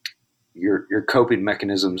your coping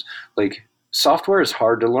mechanisms, like software is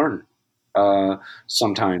hard to learn.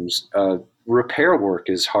 Sometimes repair work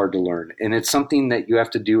is hard to learn, and it's something that you have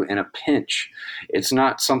to do in a pinch. It's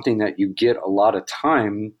not something that you get a lot of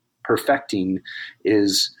time perfecting.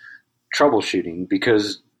 Is troubleshooting,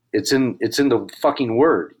 because it's in the fucking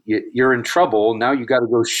word. You're in trouble now. You got to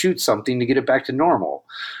go shoot something to get it back to normal.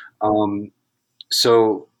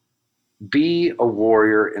 So be a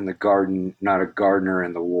warrior in the garden, not a gardener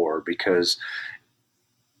in the war, because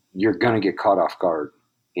you're going to get caught off guard,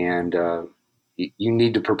 and you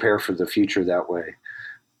need to prepare for the future that way.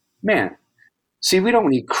 Man, see, we don't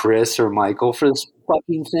need Chris or Michael for this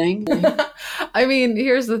fucking thing. I mean,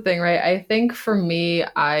 here's the thing, right? I think for me,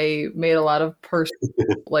 I made a lot of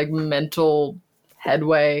like mental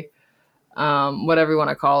headway, whatever you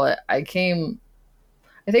want to call it. I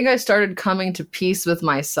think I started coming to peace with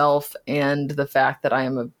myself and the fact that I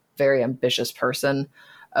am a very ambitious person.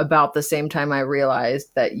 About the same time, I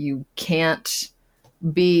realized that you can't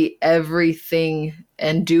be everything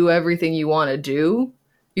and do everything you want to do.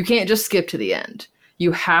 You can't just skip to the end.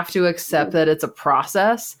 You have to accept that it's a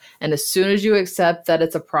process. And as soon as you accept that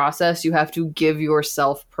it's a process, you have to give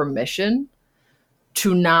yourself permission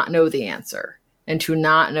to not know the answer, and to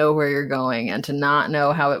not know where you're going, and to not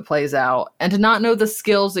know how it plays out, and to not know the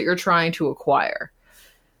skills that you're trying to acquire.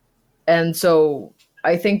 And so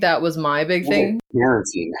I think that was my big thing.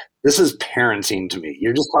 Parenting. This is parenting to me.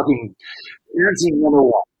 You're just talking parenting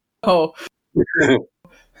 101. Oh,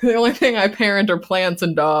 the only thing I parent are plants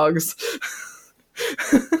and dogs.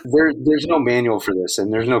 There's no manual for this,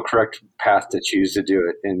 and there's no correct path to choose to do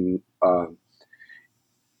it. And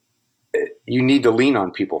you need to lean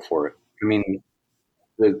on people for it. I mean,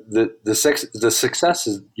 the success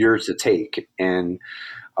is yours to take. And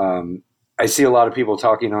I see a lot of people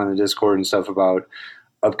talking on the Discord and stuff about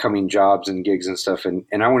upcoming jobs and gigs and stuff. And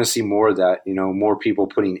I want to see more of that, more people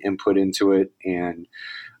putting input into it and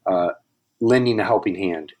lending a helping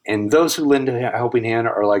hand. And those who lend a helping hand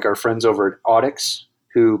are like our friends over at Audix,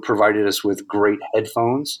 who provided us with great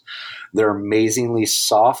headphones. They're amazingly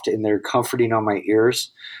soft and they're comforting on my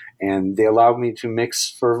ears. And they allowed me to mix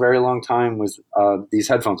for a very long time with these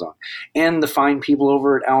headphones on. And the fine people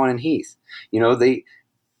over at Allen and Heath, they've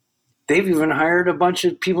even hired a bunch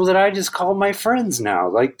of people that I just call my friends now.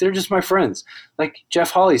 Like, they're just my friends. Like, Jeff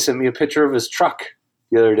Hawley sent me a picture of his truck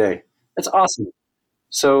the other day. That's awesome.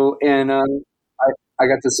 So, and I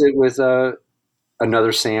got to sit with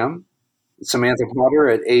another Samantha Potter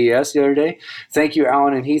at AES the other day. Thank you,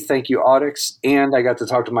 Allen and Heath. Thank you, Audix. And I got to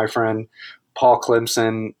talk to my friend Paul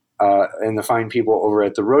Clemson and the fine people over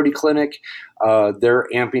at the Rhodey Clinic. They're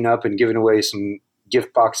amping up and giving away some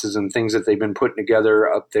gift boxes and things that they've been putting together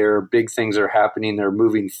up there. Big things are happening. They're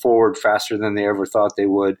moving forward faster than they ever thought they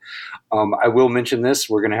would. I will mention this.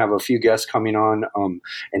 We're going to have a few guests coming on.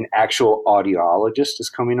 An actual audiologist is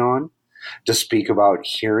coming on to speak about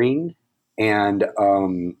hearing, and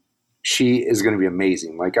she is going to be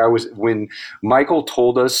amazing. When Michael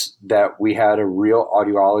told us that we had a real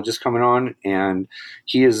audiologist coming on, and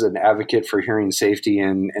he is an advocate for hearing safety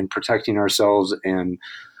and protecting ourselves and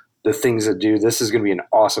the things that do. This is going to be an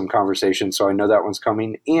awesome conversation. So I know that one's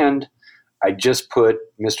coming. And I just put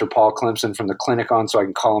Mr. Paul Clemson from the clinic on so I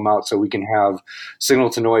can call him out so we can have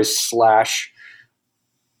signal to noise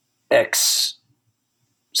 /X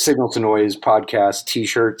Signal to Noise podcast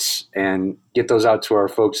t-shirts and get those out to our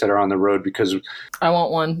folks that are on the road, because I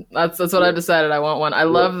want one. That's what I decided. I want one. I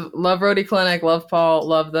love Roadie Clinic, love Paul,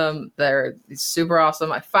 love them. They're super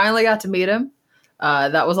awesome. I finally got to meet him.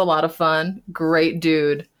 That was a lot of fun. Great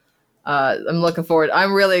dude. I'm looking forward.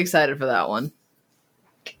 I'm really excited for that one.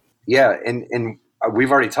 Yeah, and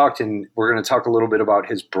we've already talked, and we're going to talk a little bit about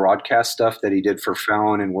his broadcast stuff that he did for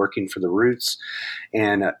Fallon and working for the Roots.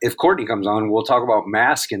 And if Courtney comes on, we'll talk about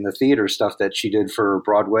Mask and the theater stuff that she did for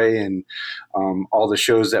Broadway and all the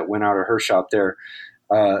shows that went out of her shop there.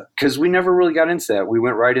 Because we never really got into that. We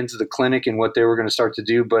went right into the clinic and what they were going to start to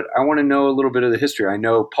do. But I want to know a little bit of the history. I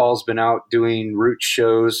know Paul's been out doing Roots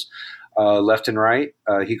shows left and right.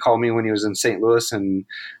 He called me when he was in St. Louis and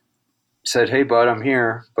said, "Hey, bud, I'm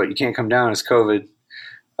here, but you can't come down. It's COVID."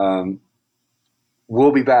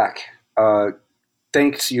 We'll be back.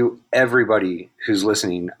 Thanks you, everybody who's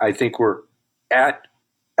listening. I think we're at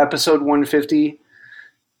episode 150.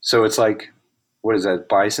 So it's like, what is that,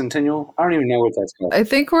 bicentennial? I don't even know what that's called. I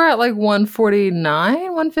think we're at like 149,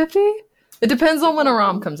 150. It depends on when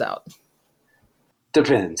Aram comes out.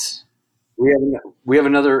 Depends. We have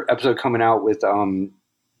another episode coming out with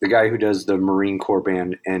the guy who does the Marine Corps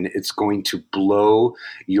band, and it's going to blow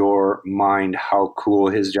your mind how cool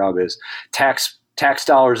his job is. Tax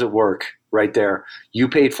dollars at work right there. You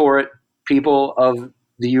paid for it, people of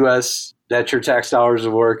the U.S. That's your tax dollars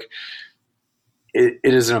at work. It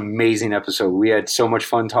is an amazing episode. We had so much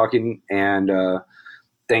fun talking, and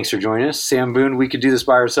thanks for joining us. Sam Boone, we could do this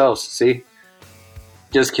by ourselves. See?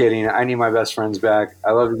 Just kidding. I need my best friends back.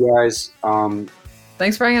 I love you guys.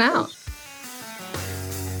 Thanks for hanging out.